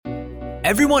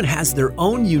Everyone has their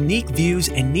own unique views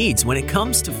and needs when it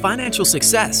comes to financial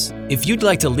success. If you'd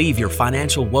like to leave your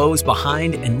financial woes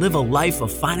behind and live a life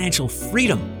of financial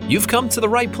freedom, you've come to the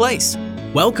right place.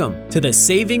 Welcome to the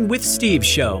Saving with Steve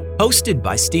show, hosted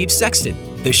by Steve Sexton.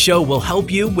 The show will help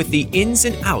you with the ins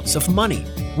and outs of money.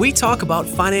 We talk about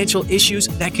financial issues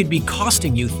that could be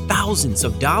costing you thousands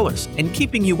of dollars and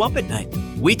keeping you up at night.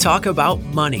 We talk about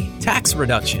money, tax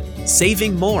reduction,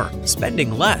 saving more,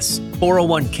 spending less,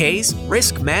 401ks,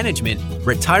 risk management,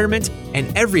 retirement,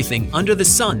 and everything under the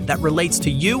sun that relates to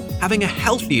you having a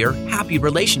healthier, happy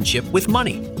relationship with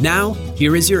money. Now,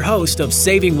 here is your host of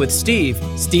Saving with Steve,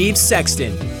 Steve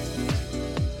Sexton.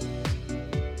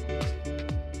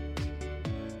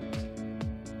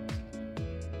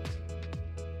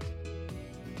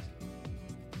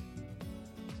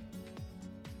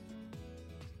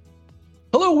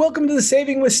 Hello, welcome to the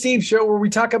Saving with Steve show, where we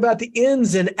talk about the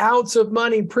ins and outs of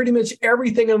money, pretty much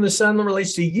everything under the sun that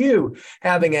relates to you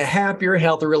having a happier,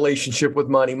 healthier relationship with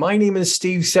money. My name is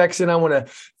Steve Sexton. I want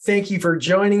to thank you for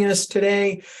joining us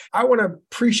today. I want to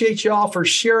appreciate you all for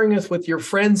sharing us with your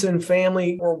friends and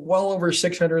family. We're well over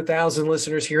 600,000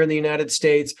 listeners here in the United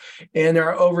States, and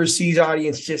our overseas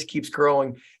audience just keeps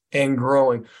growing and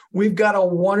growing. We've got a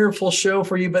wonderful show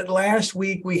for you, but last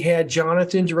week we had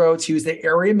Jonathan Droz. He was the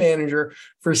area manager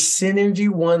for Synergy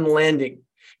One Lending.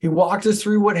 He walked us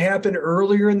through what happened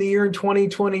earlier in the year in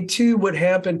 2022, what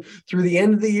happened through the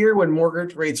end of the year when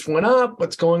mortgage rates went up,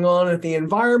 what's going on at the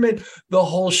environment, the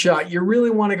whole shot. You really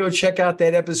want to go check out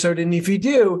that episode. And if you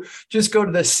do, just go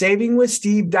to the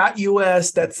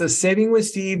savingwithsteve.us. That's the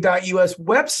savingwithsteve.us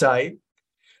website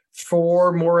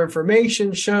for more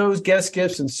information, shows, guest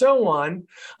gifts, and so on.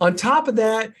 On top of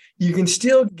that, you can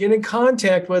still get in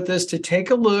contact with us to take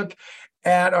a look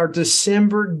at our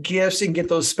December gifts and get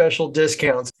those special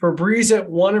discounts. For Breeza,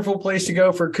 wonderful place to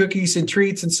go for cookies and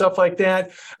treats and stuff like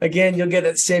that. Again, you'll get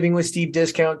that Saving with Steve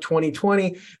discount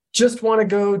 2020. Just want to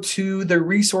go to the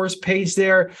resource page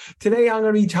there. Today, I'm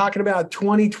going to be talking about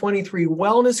 2023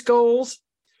 wellness goals.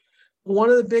 One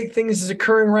of the big things that's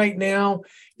occurring right now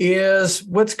is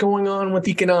what's going on with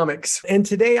economics. And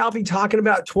today I'll be talking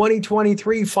about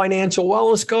 2023 financial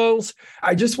wellness goals.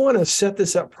 I just want to set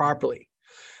this up properly.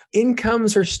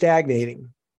 Incomes are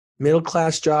stagnating.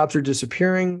 Middle-class jobs are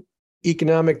disappearing.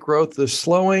 Economic growth is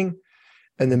slowing.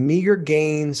 And the meager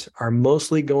gains are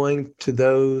mostly going to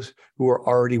those who are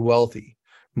already wealthy.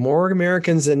 More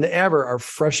Americans than ever are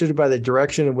frustrated by the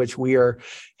direction in which we are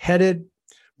headed.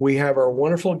 We have our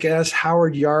wonderful guest,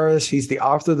 Howard Yaris. He's the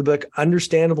author of the book,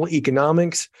 Understandable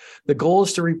Economics. The goal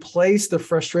is to replace the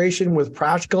frustration with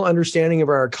practical understanding of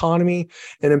our economy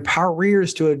and empower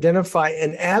readers to identify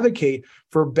and advocate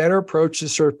for better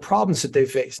approaches to problems that they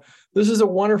face. This is a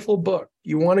wonderful book.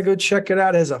 You want to go check it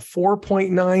out. It has a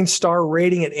 4.9 star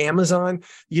rating at Amazon.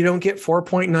 You don't get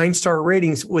 4.9 star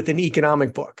ratings with an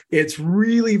economic book. It's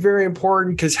really very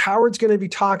important because Howard's going to be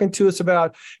talking to us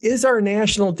about, is our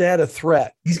national debt a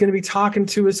threat? He's going to be talking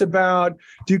to us about,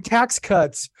 do tax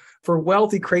cuts for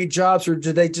wealthy create jobs, or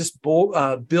do they just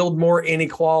build more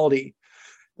inequality?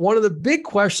 One of the big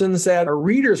questions that our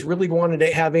readers really wanted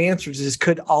to have answers is,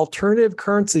 could alternative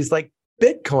currencies like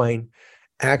Bitcoin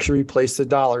actually replace the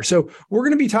dollar? So we're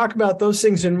going to be talking about those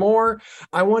things and more.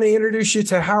 I want to introduce you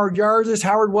to Howard Yaris.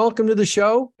 Howard, welcome to the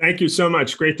show. Thank you so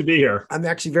much. Great to be here. I'm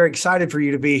actually very excited for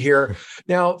you to be here.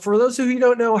 Now, for those of you who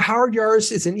don't know, Howard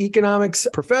Yaris is an economics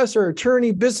professor,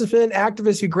 attorney, businessman,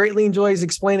 activist who greatly enjoys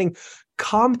explaining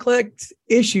complex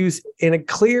issues in a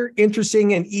clear,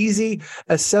 interesting, and easy,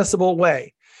 accessible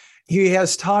way. He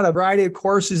has taught a variety of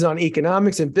courses on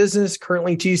economics and business,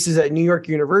 currently teaches at New York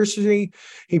University.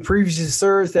 He previously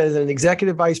served as an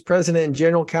executive vice president and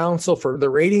general counsel for the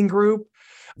Rating Group.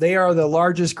 They are the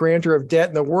largest grantor of debt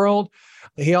in the world.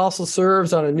 He also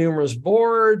serves on numerous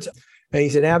boards, and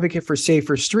he's an advocate for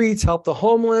safer streets, help the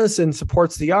homeless, and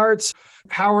supports the arts.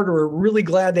 Howard, we're really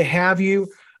glad to have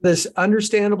you. This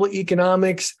understandable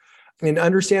economics and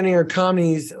understanding our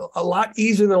economy is a lot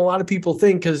easier than a lot of people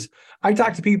think, because I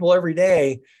talk to people every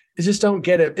day, they just don't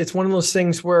get it. It's one of those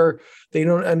things where they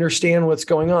don't understand what's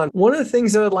going on. One of the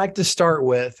things that I'd like to start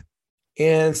with,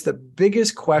 and it's the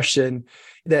biggest question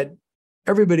that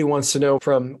everybody wants to know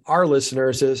from our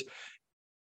listeners, is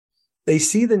they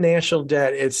see the national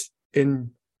debt, it's in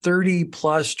 30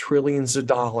 plus trillions of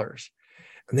dollars.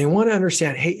 And they want to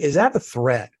understand, hey, is that a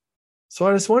threat? So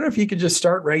I just wonder if you could just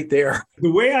start right there.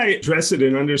 The way I address it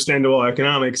in Understandable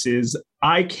Economics is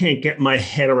I can't get my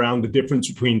head around the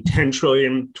difference between 10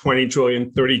 trillion, 20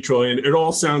 trillion, 30 trillion. It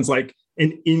all sounds like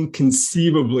an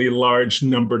inconceivably large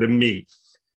number to me.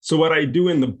 So what I do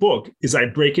in the book is I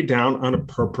break it down on a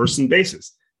per person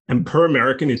basis. And per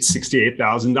American, it's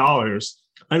 $68,000.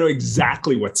 I know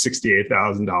exactly what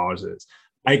 $68,000 is.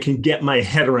 I can get my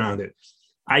head around it.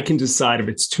 I can decide if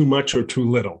it's too much or too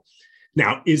little.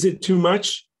 Now, is it too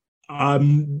much?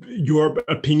 Your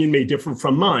opinion may differ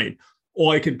from mine.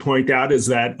 All I could point out is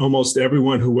that almost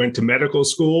everyone who went to medical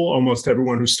school, almost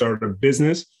everyone who started a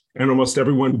business, and almost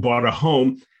everyone who bought a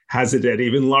home has a debt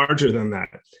even larger than that.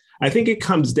 I think it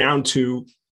comes down to,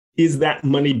 is that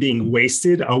money being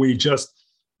wasted? Are we just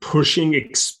pushing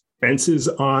expenses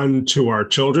on to our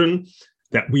children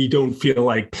that we don't feel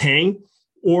like paying?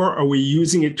 Or are we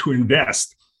using it to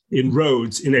invest in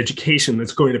roads, in education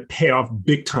that's going to pay off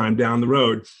big time down the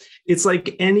road? It's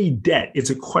like any debt.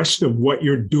 It's a question of what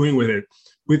you're doing with it.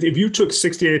 If you took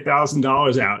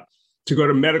 $68,000 out to go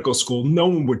to medical school, no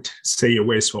one would say you're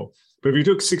wasteful. But if you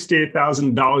took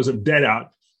 $68,000 of debt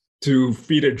out to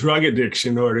feed a drug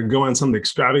addiction or to go on some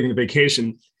extravagant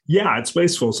vacation, yeah, it's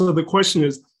wasteful. So the question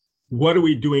is, what are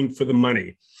we doing for the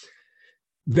money?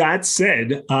 That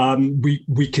said,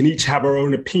 we can each have our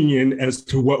own opinion as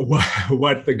to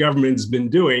what the government's been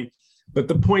doing. But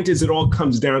the point is, it all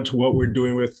comes down to what we're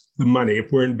doing with the money.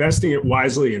 If we're investing it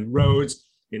wisely in roads,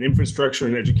 in infrastructure,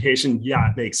 and education, yeah,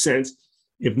 it makes sense.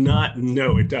 If not,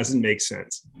 no, it doesn't make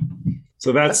sense.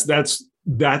 So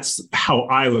that's how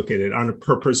I look at it on a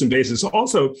per person basis.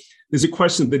 Also, there's a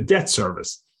question of the debt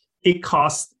service. It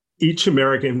costs each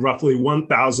American roughly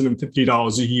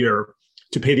 $1,050 a year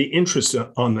to pay the interest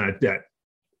on that debt.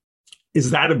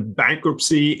 Is that a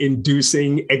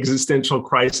bankruptcy-inducing existential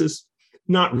crisis?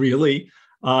 Not really.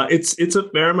 It's a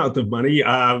fair amount of money.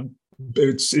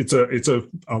 It's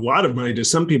a lot of money to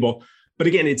some people. But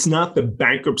again, it's not the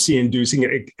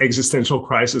bankruptcy-inducing existential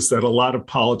crisis that a lot of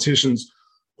politicians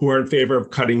who are in favor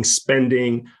of cutting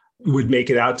spending would make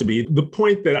it out to be. The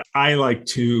point that I like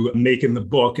to make in the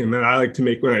book, and that I like to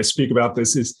make when I speak about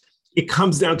this, is it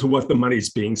comes down to what the money is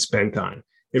being spent on.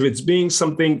 If it's being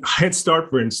something, Head Start,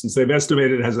 for instance, they've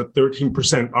estimated it has a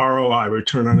 13% ROI,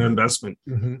 return on investment.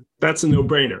 Mm-hmm. That's a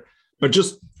no-brainer. But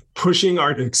just pushing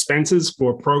our expenses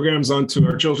for programs onto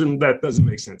our children, that doesn't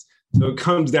make sense. So it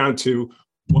comes down to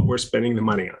what we're spending the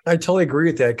money on. I totally agree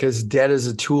with that, because debt is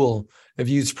a tool. If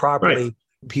used properly, right,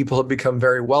 people have become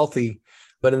very wealthy.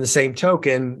 But in the same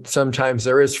token, sometimes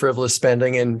there is frivolous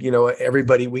spending, and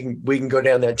everybody, we can go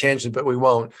down that tangent, but we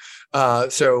won't.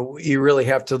 So you really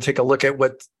have to take a look at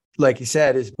what, like you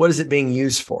said, is what is it being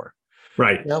used for?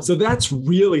 Right. So that's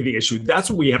really the issue.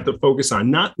 That's what we have to focus on,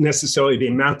 not necessarily the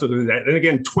amount of the debt. And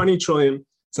again, 20 trillion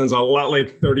sounds a lot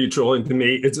like 30 trillion to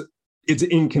me. It's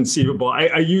inconceivable.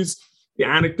 I use the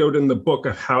anecdote in the book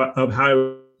of how I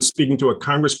was speaking to a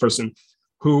congressperson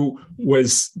who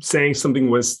was saying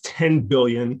something was 10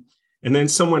 billion. And then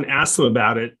someone asked them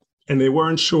about it, and they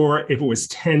weren't sure if it was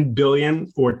 10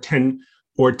 billion or 10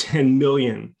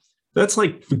 million. That's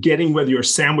like forgetting whether your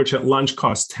sandwich at lunch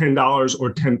costs $10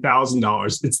 or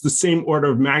 $10,000. It's the same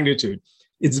order of magnitude.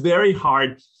 It's very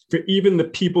hard for even the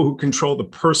people who control the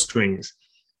purse strings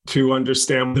to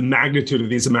understand the magnitude of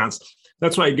these amounts.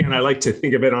 That's why, again, I like to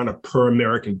think of it on a per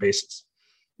American basis.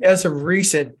 As of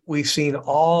recent, we've seen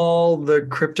all the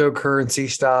cryptocurrency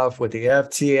stuff with the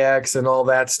FTX and all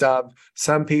that stuff.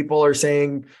 Some people are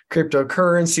saying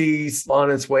cryptocurrency's on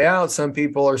its way out. Some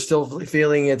people are still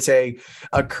feeling it's a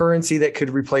currency that could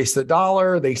replace the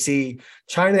dollar. They see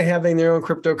China having their own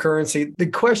cryptocurrency. The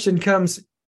question comes,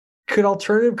 could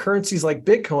alternative currencies like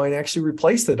Bitcoin actually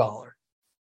replace the dollar?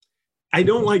 I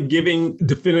don't like giving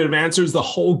definitive answers. The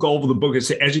whole goal of the book is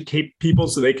to educate people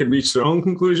so they can reach their own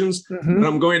conclusions. Mm-hmm. And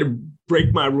I'm going to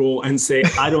break my rule and say,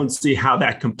 I don't see how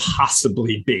that can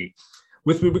possibly be.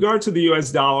 With regard to the US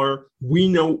dollar, we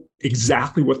know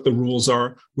exactly what the rules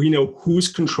are. We know who's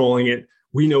controlling it.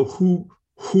 We know who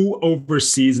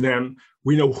oversees them.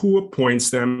 We know who appoints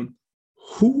them.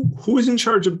 Who is in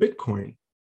charge of Bitcoin?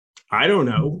 I don't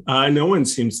know. No one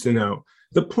seems to know.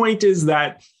 The point is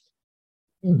that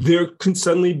there can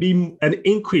suddenly be an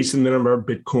increase in the number of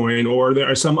Bitcoin, or there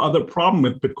are some other problem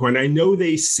with Bitcoin. I know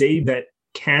they say that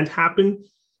can't happen,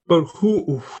 but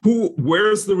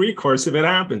where's the recourse if it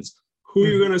happens? Who are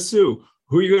you going to sue?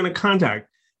 Who are you going to contact?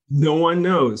 No one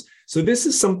knows. So this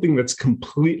is something that's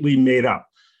completely made up.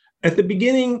 At the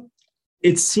beginning,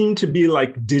 it seemed to be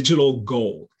like digital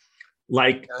gold,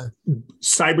 like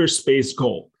cyberspace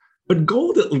gold. But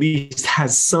gold at least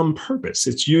has some purpose.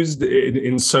 It's used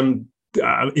in some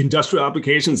industrial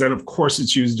applications, and of course,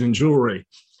 it's used in jewelry.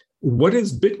 What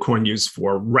is Bitcoin used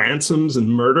for? Ransoms and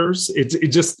murders?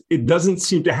 It doesn't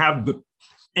seem to have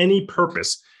any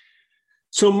purpose.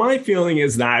 So my feeling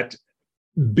is that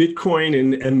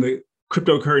Bitcoin and the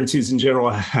cryptocurrencies in general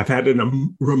have had a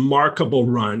remarkable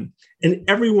run, And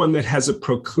everyone that has a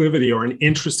proclivity or an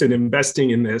interest in investing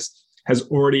in this has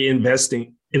already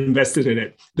invested in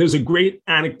it. There's a great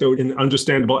anecdote in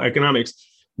Understandable Economics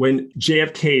when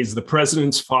JFK's, the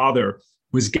president's father,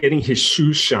 was getting his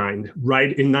shoes shined right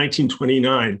in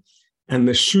 1929. And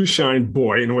the shoe shine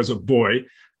boy, and it was a boy,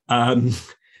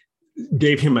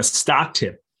 gave him a stock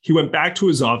tip. He went back to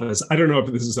his office. I don't know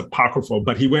if this is apocryphal,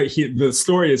 but the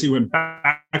story is he went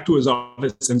back to his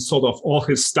office and sold off all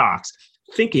his stocks,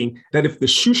 thinking that if the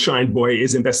shoe shine boy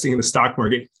is investing in the stock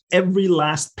market, every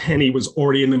last penny was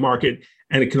already in the market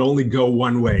and it can only go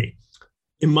one way.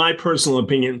 In my personal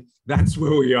opinion, that's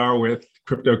where we are with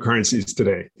cryptocurrencies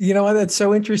today. You know, that's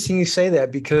so interesting you say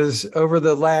that, because over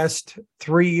the last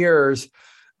 3 years,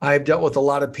 I've dealt with a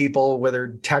lot of people,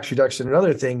 whether tax reduction and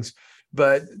other things,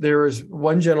 but there was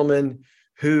one gentleman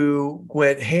who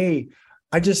went, hey,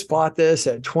 I just bought this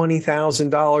at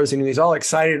 $20,000. And he's all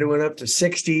excited. It went up to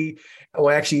 60.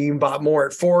 Well, actually, he bought more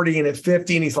at 40 and at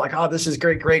 50. And he's like, oh, this is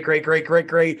great.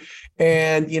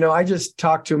 And, I just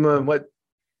talked to him,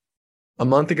 a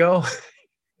month ago.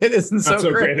 It isn't Not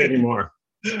so great anymore.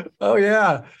 Oh,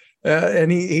 yeah.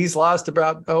 And he's lost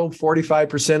about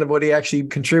 45% of what he actually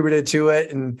contributed to it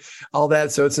and all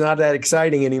that. So it's not that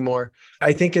exciting anymore.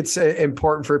 I think it's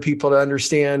important for people to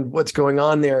understand what's going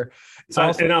on there.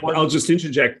 And I'll just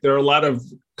interject. There are a lot of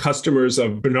customers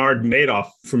of Bernard Madoff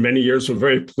for many years were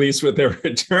very pleased with their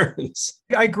returns.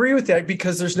 I agree with that,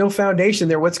 because there's no foundation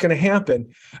there. What's going to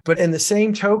happen? But in the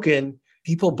same token,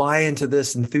 people buy into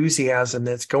this enthusiasm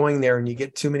that's going there, and you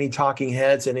get too many talking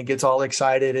heads and it gets all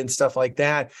excited and stuff like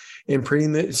that. And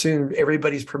pretty soon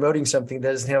everybody's promoting something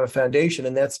that doesn't have a foundation,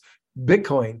 and that's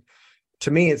Bitcoin. To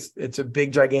me, it's a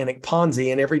big, gigantic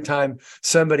Ponzi. And every time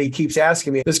somebody keeps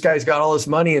asking me, this guy's got all this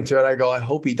money into it, I go, I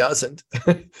hope he doesn't.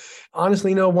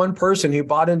 Honestly, know one person who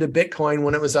bought into Bitcoin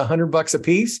when it was $100 a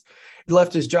piece. He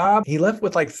left his job. He left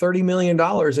with like $30 million.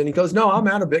 And he goes, no, I'm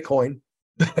out of Bitcoin.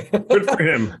 Good for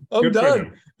him. I'm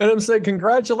done. And I'm saying,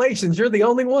 congratulations, you're the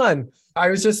only one. I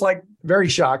was just like very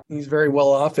shocked. He's very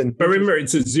well off. But remember,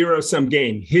 it's a zero-sum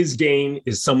game. His gain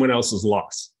is someone else's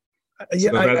loss.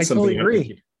 Yeah, I totally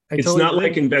agree. It's not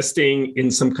like investing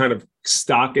in some kind of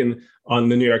stock on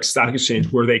the New York Stock Exchange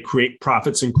where they create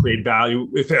profits and create value.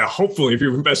 Hopefully, if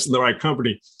you invest in the right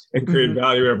company and create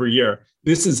value every year.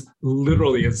 This is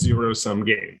literally a zero-sum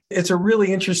game. It's a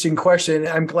really interesting question.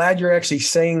 I'm glad you're actually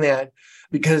saying that,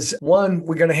 because one,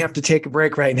 we're going to have to take a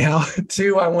break right now.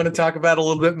 Two, I want to talk about a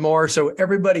little bit more. So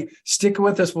everybody stick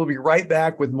with us. We'll be right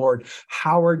back with more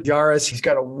Howard Yaris. He's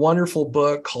got a wonderful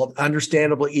book called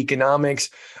Understandable Economics.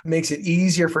 It makes it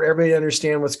easier for everybody to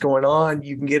understand what's going on.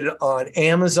 You can get it on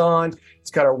Amazon.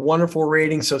 It's got a wonderful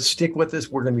rating. So stick with us.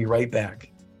 We're going to be right back.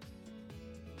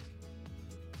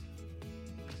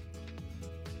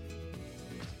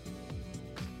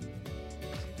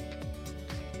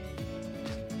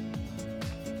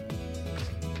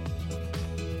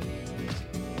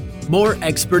 More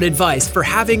expert advice for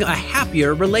having a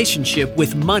happier relationship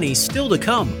with money still to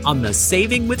come on the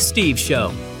Saving with Steve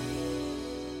show.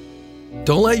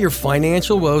 Don't let your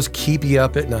financial woes keep you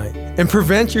up at night and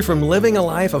prevent you from living a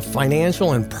life of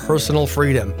financial and personal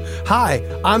freedom. Hi,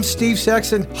 I'm Steve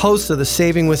Sexton, host of the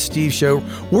Saving with Steve show.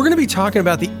 We're going to be talking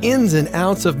about the ins and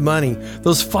outs of money,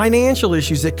 those financial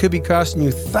issues that could be costing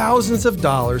you thousands of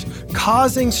dollars,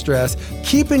 causing stress,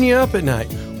 keeping you up at night.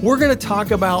 We're going to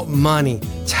talk about money,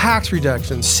 tax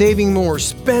reduction, saving more,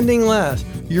 spending less,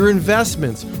 your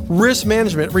investments, risk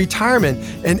management, retirement,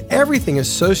 and everything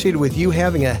associated with you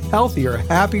having a healthier,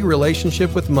 happy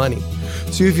relationship with money.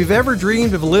 So if you've ever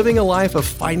dreamed of living a life of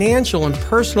financial and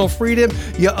personal freedom,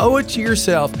 you owe it to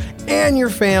yourself and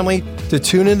your family to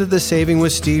tune into the Saving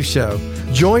with Steve show.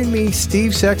 Join me,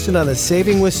 Steve Sexton, on the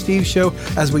Saving with Steve show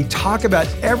as we talk about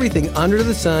everything under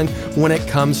the sun when it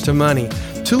comes to money.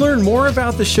 To learn more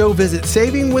about the show, visit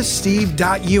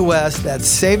savingwithsteve.us.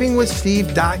 That's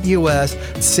savingwithsteve.us,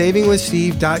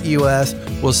 savingwithsteve.us.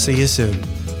 We'll see you soon.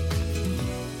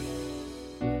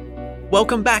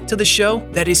 Welcome back to the show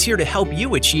that is here to help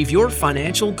you achieve your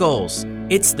financial goals.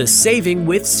 It's the Saving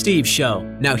with Steve show.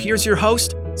 Now here's your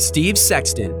host, Steve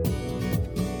Sexton.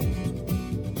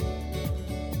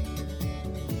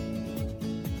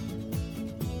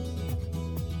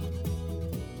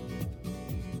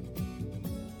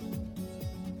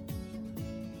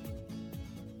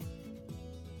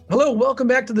 Hello, welcome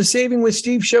back to the Saving with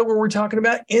Steve show, where we're talking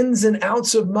about ins and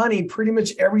outs of money, pretty much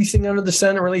everything under the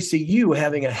sun that relates to you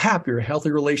having a happier,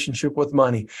 healthy relationship with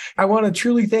money. I want to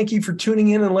truly thank you for tuning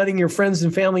in and letting your friends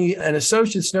and family and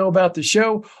associates know about the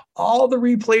show. All the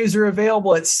replays are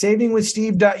available at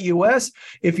savingwithsteve.us.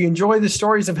 If you enjoy the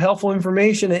stories of helpful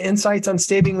information and insights on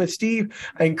Saving with Steve,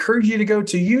 I encourage you to go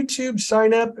to YouTube,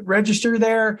 sign up, register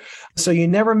there so you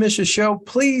never miss a show.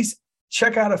 Please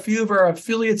check out a few of our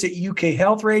affiliates at UK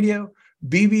Health Radio,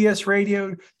 BBS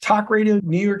Radio, Talk Radio,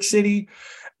 New York City,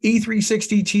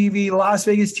 E360 TV, Las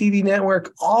Vegas TV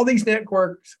Network. All these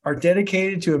networks are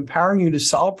dedicated to empowering you to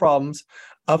solve problems,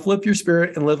 uplift your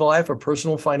spirit, and live a life of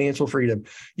personal financial freedom.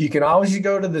 You can always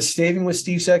go to the Saving with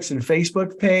Steve Sexton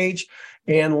Facebook page.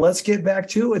 And let's get back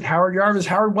to it with Howard Jarvis.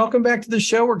 Howard, welcome back to the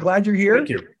show. We're glad you're here. Thank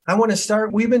you. I want to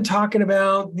start. We've been talking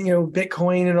about,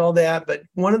 Bitcoin and all that, but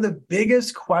one of the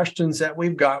biggest questions that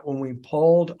we've got when we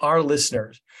polled our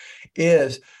listeners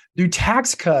is, do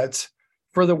tax cuts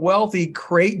for the wealthy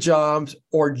create jobs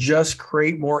or just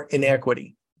create more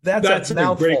inequity? That's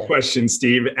a great question,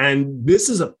 Steve. And this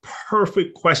is a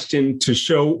perfect question to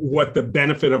show what the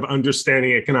benefit of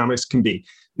understanding economics can be.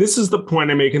 This is the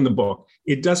point I make in the book.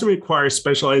 It doesn't require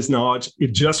specialized knowledge.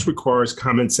 It just requires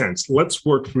common sense. Let's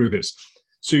work through this.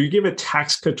 So you give a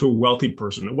tax cut to a wealthy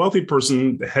person. A wealthy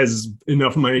person has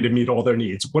enough money to meet all their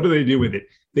needs. What do they do with it?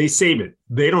 They save it.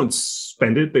 They don't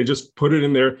spend it. They just put it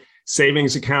in their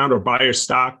savings account or buy a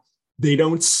stock. They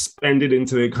don't spend it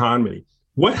into the economy.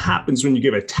 What happens when you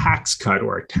give a tax cut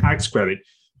or a tax credit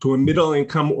to a middle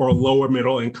income or a lower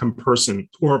middle income person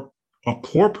or a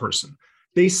poor person?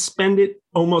 They spend it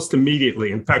almost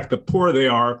immediately. In fact, the poorer they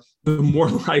are, the more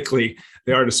likely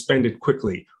they are to spend it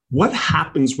quickly. What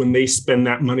happens when they spend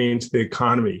that money into the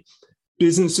economy?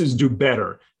 Businesses do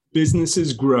better.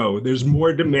 Businesses grow. There's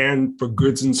more demand for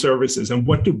goods and services. And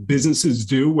what do businesses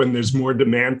do when there's more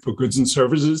demand for goods and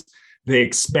services? They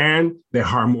expand, they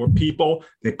hire more people,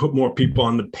 they put more people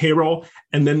on the payroll,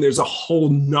 and then there's a whole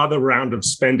nother round of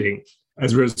spending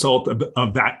as a result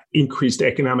of that increased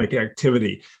economic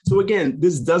activity. So again,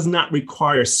 this does not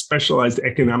require specialized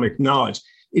economic knowledge.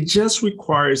 It just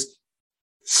requires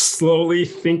slowly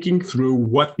thinking through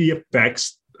what the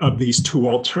effects of these two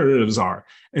alternatives are.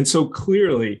 And so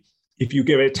clearly, if you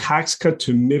give a tax cut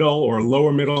to middle or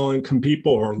lower middle income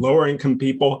people or lower income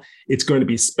people, it's going to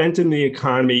be spent in the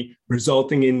economy,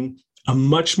 resulting in a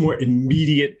much more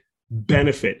immediate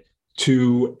benefit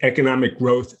to economic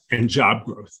growth and job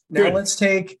growth. Now let's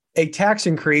take a tax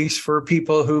increase for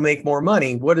people who make more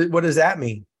money. What does that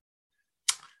mean?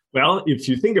 Well, if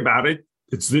you think about it,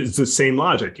 it's the same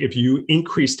logic. If you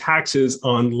increase taxes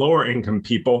on lower income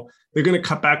people, they're going to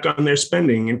cut back on their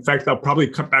spending. In fact, they'll probably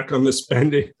cut back on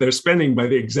their spending by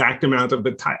the exact amount of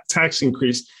the tax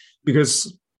increase,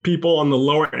 because people on the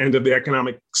lower end of the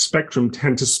economic spectrum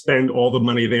tend to spend all the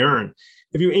money they earn.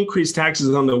 If you increase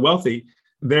taxes on the wealthy,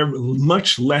 they're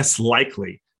much less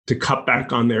likely to cut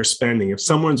back on their spending. If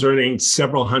someone's earning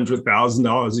several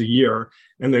 $100,000 a year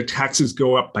and their taxes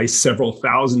go up by several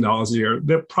 $1,000s a year,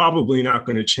 they're probably not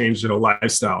going to change their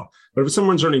lifestyle. But if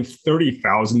someone's earning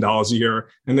 $30,000 a year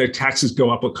and their taxes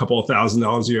go up a couple of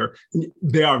 $1,000s a year,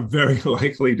 they are very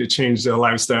likely to change their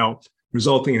lifestyle,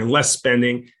 resulting in less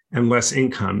spending and less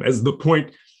income. As the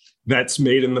point that's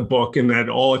made in the book and that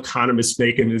all economists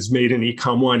make and is made in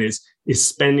Econ 1 is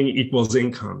spending equals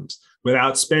incomes.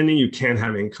 Without spending, you can't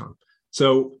have income.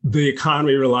 So the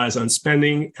economy relies on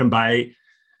spending, and by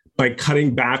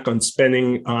cutting back on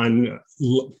spending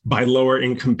by lower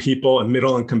income people and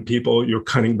middle income people, you're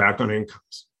cutting back on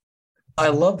incomes. I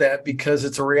love that because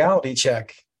it's a reality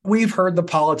check. We've heard the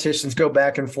politicians go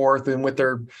back and forth and with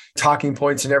their talking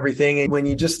points and everything. And when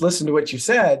you just listen to what you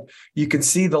said, you can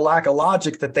see the lack of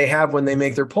logic that they have when they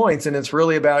make their points. And it's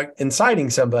really about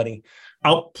inciting somebody.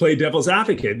 I'll play devil's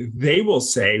advocate. They will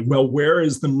say, well, where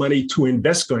is the money to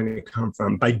invest going to come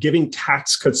from? By giving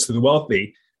tax cuts to the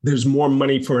wealthy, there's more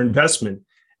money for investment.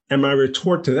 And my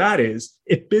retort to that is,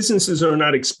 if businesses are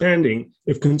not expanding,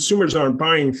 if consumers aren't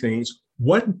buying things,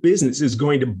 what business is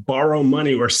going to borrow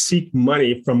money or seek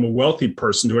money from a wealthy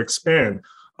person to expand?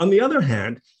 On the other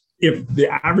hand, if the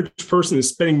average person is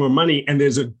spending more money and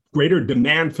there's a greater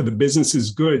demand for the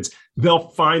business's goods, they'll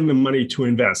find the money to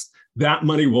invest. That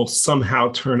money will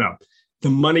somehow turn up. The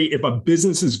money, if a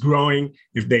business is growing,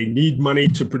 if they need money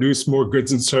to produce more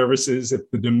goods and services, if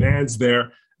the demand's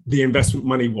there, the investment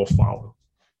money will follow.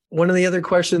 One of the other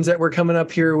questions that we're coming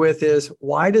up here with is,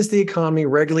 why does the economy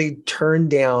regularly turn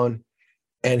down,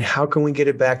 and how can we get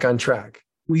it back on track?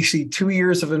 We see 2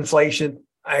 years of inflation,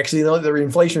 Actually, the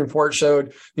inflation report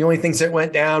showed the only things that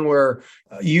went down were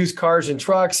used cars and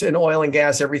trucks and oil and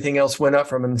gas. Everything else went up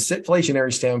from an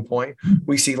inflationary standpoint.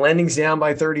 We see lending's down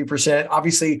by 30%.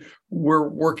 Obviously, we're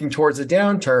working towards a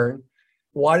downturn.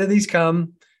 Why do these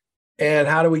come? And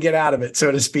how do we get out of it,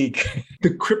 so to speak?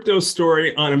 The crypto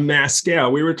story on a mass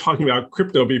scale. We were talking about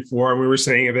crypto before, and we were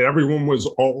saying that everyone was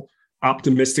all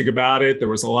optimistic about it. There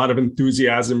was a lot of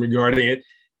enthusiasm regarding it.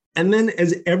 And then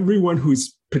as everyone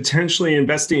who's potentially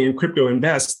investing in crypto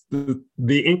invests,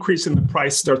 the increase in the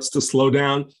price starts to slow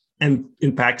down and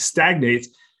in fact stagnates.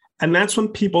 And that's when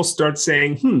people start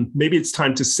saying, maybe it's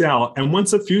time to sell. And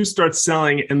once a few start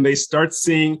selling and they start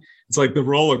seeing, it's like the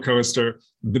roller coaster,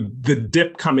 the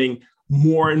dip coming,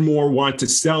 more and more want to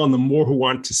sell. And the more who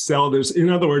want to sell, in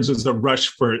other words, there's a rush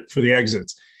for the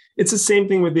exits. It's the same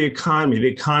thing with the economy. The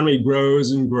economy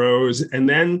grows and grows, and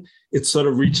then it sort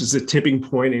of reaches a tipping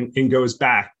point and goes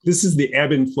back. This is the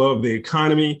ebb and flow of the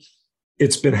economy.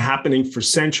 It's been happening for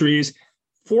centuries.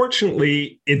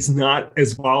 Fortunately, it's not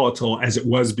as volatile as it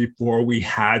was before we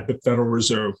had the Federal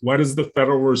Reserve. What does the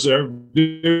Federal Reserve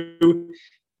do?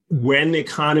 When the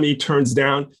economy turns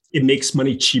down, it makes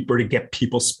money cheaper to get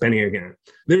people spending again.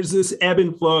 There's this ebb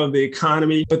and flow of the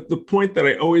economy, but the point that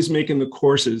I always make in the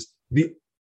course is the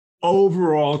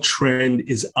overall trend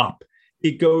is up.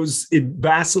 It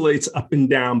vacillates up and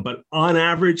down, but on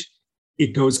average,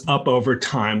 it goes up over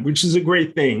time, which is a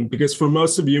great thing because for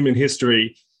most of human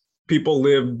history, people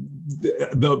live,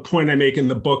 the point I make in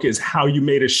the book is how you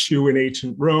made a shoe in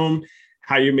ancient Rome,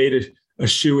 how you made a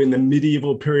shoe in the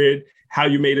medieval period, how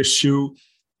you made a shoe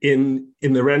in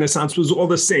the Renaissance was all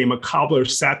the same. A cobbler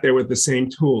sat there with the same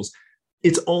tools.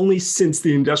 It's only since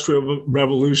the Industrial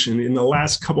Revolution in the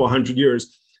last couple of hundred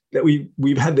years that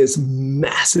we've had this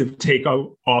massive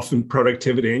takeoff in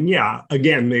productivity. And yeah,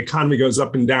 again, the economy goes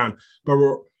up and down, but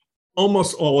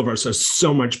almost all of us are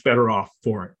so much better off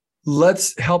for it.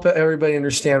 Let's help everybody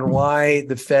understand why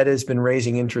the Fed has been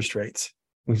raising interest rates.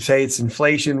 We say it's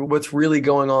inflation. What's really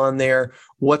going on there?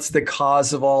 What's the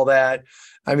cause of all that?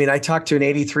 I mean, I talked to an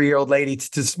 83-year-old lady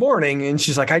this morning, and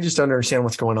she's like, I just don't understand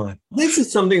what's going on. This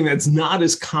is something that's not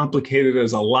as complicated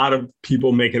as a lot of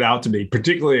people make it out to be,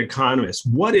 particularly economists.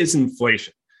 What is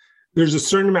inflation? There's a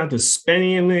certain amount of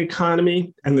spending in the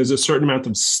economy, and there's a certain amount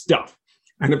of stuff.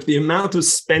 And if the amount of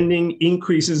spending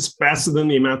increases faster than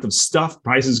the amount of stuff,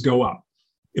 prices go up.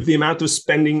 If the amount of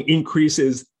spending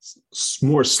increases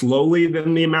more slowly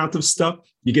than the amount of stuff,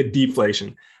 you get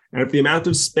deflation. And if the amount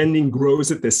of spending grows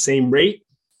at the same rate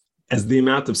as the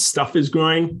amount of stuff is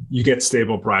growing, you get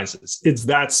stable prices. It's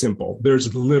that simple.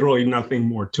 There's literally nothing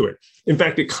more to it. In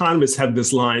fact, economists have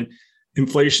this line,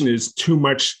 inflation is too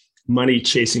much money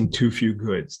chasing too few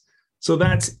goods. So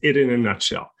that's it in a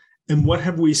nutshell. And what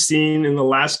have we seen in the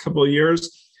last couple of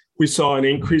years? We saw an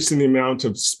increase in the amount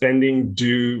of spending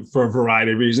due for a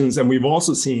variety of reasons. And we've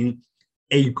also seen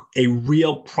a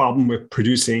real problem with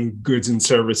producing goods and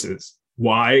services.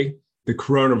 Why? The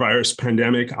coronavirus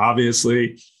pandemic,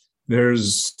 obviously.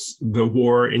 There's the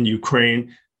war in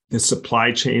Ukraine. The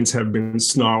supply chains have been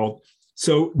snarled.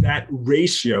 So that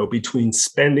ratio between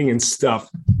spending and stuff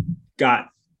got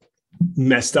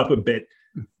messed up a bit,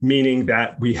 meaning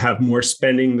that we have more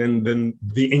spending than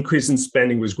the increase in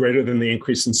spending was greater than the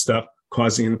increase in stuff,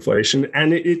 causing inflation.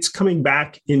 And it's coming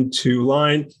back into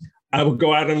line. I will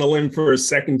go out on a limb for a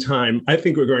second time. I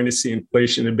think we're going to see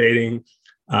inflation abating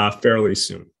fairly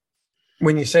soon.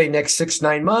 When you say next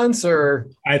 6-9 months, or?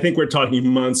 I think we're talking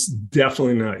months,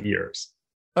 definitely not years.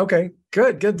 Okay,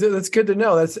 good. That's good to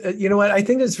know. That's, you know what, I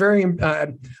think it's very, I'm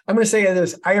going to say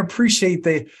this. I appreciate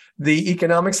the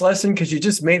economics lesson because you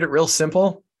just made it real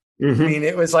simple. Mm-hmm. I mean,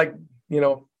 it was like,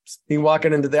 you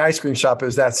walking into the ice cream shop, it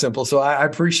was that simple. So I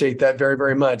appreciate that very,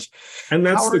 very much. And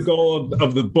that's the goal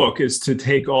of the book, is to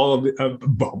take all of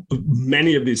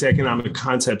many of these economic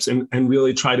concepts and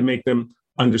really try to make them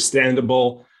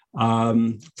understandable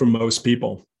for most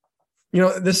people.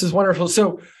 This is wonderful.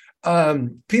 So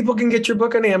people can get your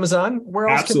book on Amazon. Where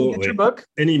else can they get your book?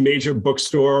 Any major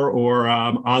bookstore or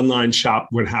online shop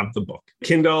would have the book.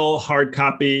 Kindle, hard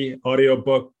copy,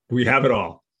 audiobook, we have it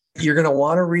all. You're going to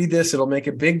want to read this. It'll make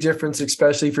a big difference,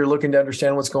 especially if you're looking to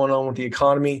understand what's going on with the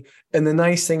economy. And the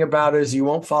nice thing about it is you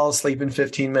won't fall asleep in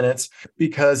 15 minutes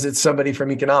because it's somebody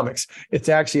from economics. It's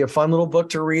actually a fun little book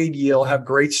to read. You'll have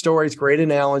great stories, great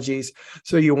analogies.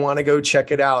 So you want to go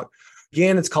check it out.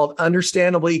 Again, it's called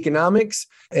Understandable Economics.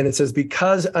 And it says,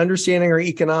 because understanding our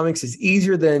economics is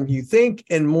easier than you think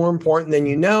and more important than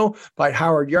you know, by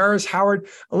Howard Yaros. Howard,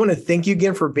 I want to thank you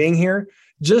again for being here.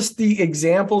 just the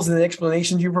examples and the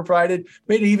explanations you provided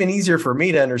made it even easier for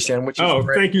me to understand, which is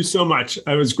great. Thank you so much.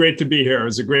 It was great to be here. It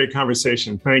was a great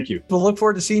conversation. Thank you. We'll look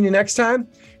forward to seeing you next time.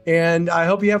 And I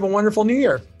hope you have a wonderful new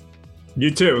year. You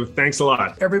too. Thanks a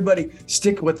lot. Everybody,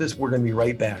 stick with us. We're going to be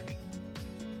right back.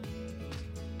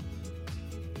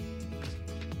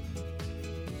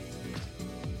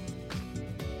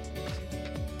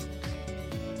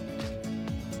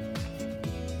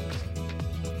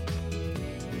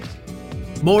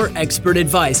 More expert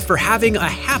advice for having a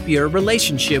happier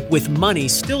relationship with money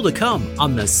still to come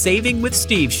on the Saving with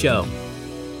Steve show.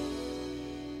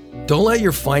 Don't let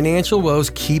your financial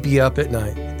woes keep you up at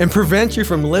night and prevent you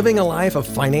from living a life of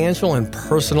financial and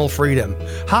personal freedom.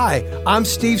 Hi, I'm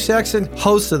Steve Sexton,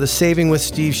 host of the Saving with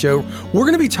Steve show. We're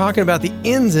going to be talking about the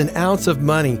ins and outs of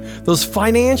money, those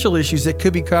financial issues that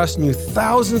could be costing you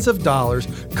thousands of dollars,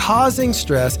 causing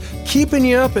stress, keeping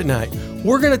you up at night.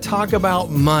 We're going to talk about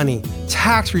money,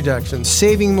 tax reduction,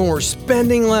 saving more,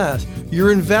 spending less,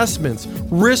 your investments,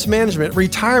 risk management,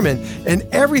 retirement, and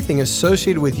everything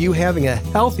associated with you having a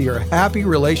healthier, happy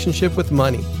relationship with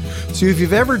money. So if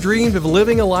you've ever dreamed of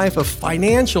living a life of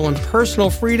financial and personal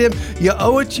freedom, you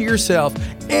owe it to yourself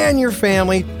and your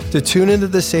family to tune into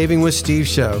the Saving with Steve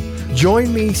show.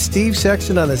 Join me, Steve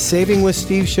Sexton, on the Saving with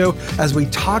Steve show as we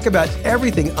talk about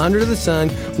everything under the sun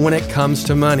when it comes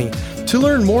to money. To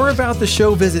learn more about the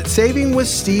show, visit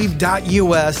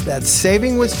savingwithsteve.us. That's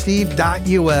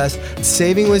savingwithsteve.us,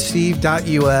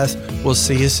 savingwithsteve.us. We'll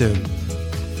see you soon.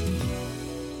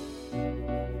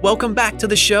 Welcome back to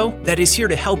the show that is here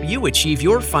to help you achieve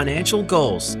your financial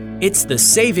goals. It's the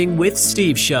Saving with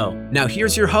Steve show. Now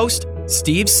here's your host,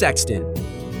 Steve Sexton.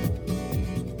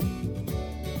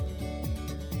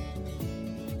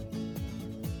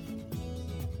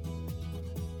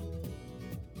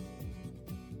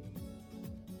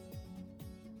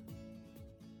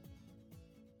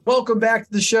 Welcome back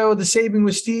to the show, the Saving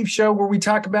with Steve show, where we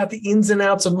talk about the ins and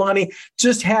outs of money.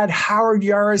 Just had Howard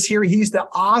Yaris here. He's the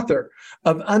author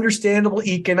of Understandable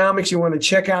Economics. You want to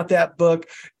check out that book,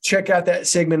 check out that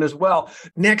segment as well.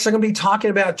 Next, I'm going to be talking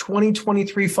about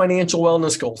 2023 financial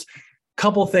wellness goals.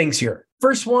 Couple things here.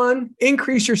 First one,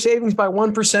 increase your savings by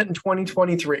 1% in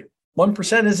 2023.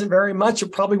 1% isn't very much.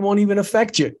 It probably won't even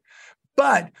affect you.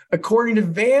 But according to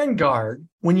Vanguard,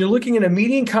 when you're looking at a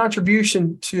median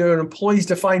contribution to an employee's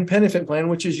defined benefit plan,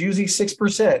 which is usually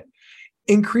 6%,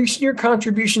 increasing your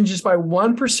contribution just by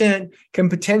 1% can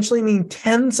potentially mean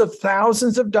tens of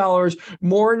thousands of dollars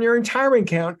more in your retirement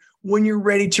account when you're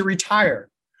ready to retire.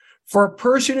 For a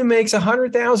person who makes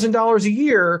 $100,000 a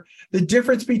year, the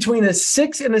difference between a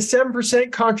 6 and a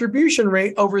 7% contribution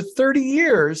rate over 30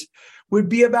 years would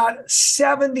be about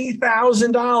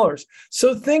 $70,000.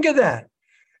 So think of that.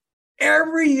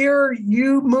 Every year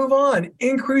you move on,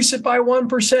 increase it by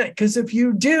 1%. Because if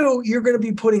you do, you're going to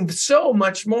be putting so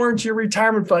much more into your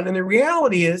retirement fund. And the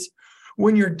reality is,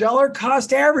 when you're dollar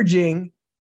cost averaging,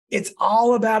 it's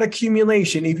all about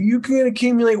accumulation. If you can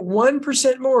accumulate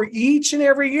 1% more each and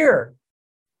every year,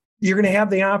 you're going to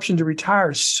have the option to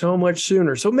retire so much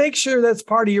sooner. So make sure that's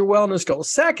part of your wellness goal.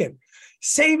 Second,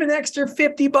 save an extra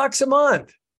 $50 a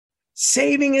month.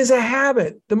 Saving is a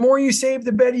habit. The more you save,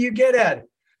 the better you get at it.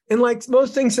 And like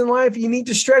most things in life, you need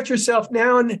to stretch yourself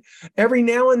every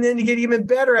now and then to get even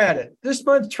better at it. This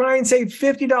month, try and save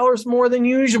 $50 more than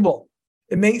usual.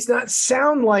 It may not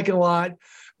sound like a lot,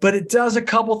 but it does a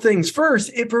couple things.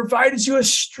 First, it provides you a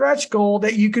stretch goal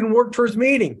that you can work towards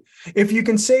meeting. If you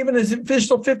can save an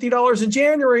additional $50 in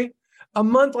January, a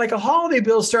month like a holiday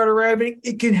bill start arriving,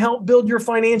 it can help build your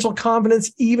financial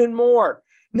confidence even more.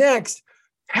 Next,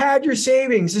 pad your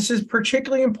savings. This is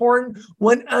particularly important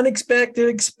when unexpected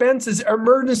expenses,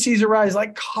 emergencies arise,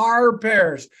 like car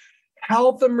repairs,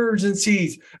 health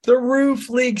emergencies, the roof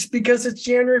leaks because it's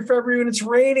January, February, and it's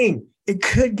raining. It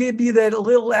could give you that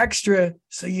little extra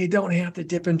so you don't have to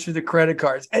dip into the credit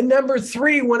cards. And number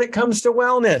 3, when it comes to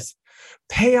wellness,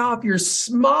 pay off your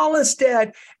smallest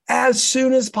debt as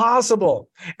soon as possible.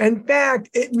 In fact,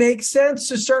 it makes sense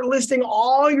to start listing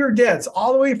all your debts,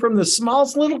 all the way from the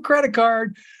smallest little credit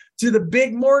card to the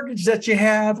big mortgage that you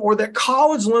have or the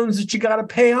college loans that you got to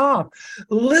pay off.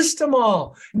 List them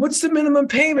all. What's the minimum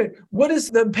payment? What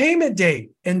is the payment date?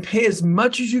 And pay as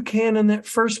much as you can on that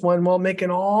first one while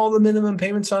making all the minimum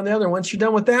payments on the other. Once you're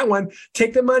done with that one,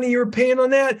 take the money you're paying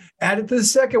on that, add it to the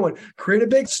second one, create a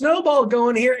big snowball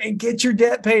going here and get your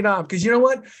debt paid off. Because you know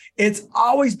what? It's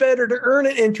always better to earn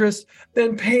an interest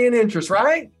than pay an interest,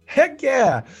 right? Heck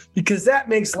yeah, because that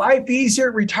makes life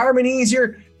easier, retirement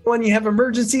easier. When you have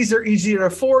emergencies, they're easier to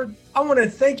afford. I want to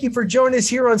thank you for joining us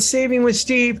here on Saving with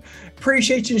Steve.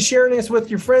 Appreciate you sharing this with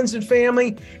your friends and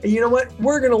family. And you know what?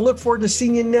 We're going to look forward to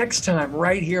seeing you next time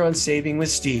right here on Saving with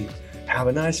Steve. Have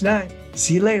a nice night.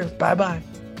 See you later. Bye-bye.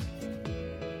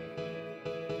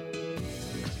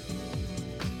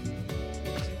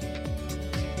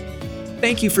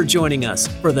 Thank you for joining us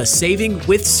for the Saving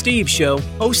with Steve show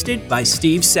hosted by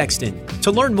Steve Sexton.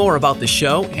 To learn more about the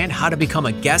show and how to become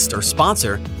a guest or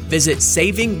sponsor, visit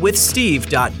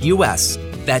savingwithsteve.us.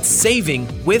 That's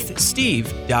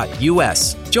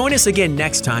savingwithsteve.us. Join us again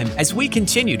next time as we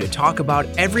continue to talk about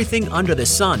everything under the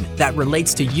sun that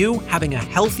relates to you having a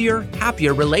healthier,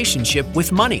 happier relationship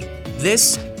with money.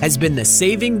 This has been the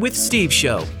Saving with Steve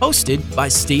show hosted by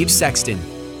Steve Sexton.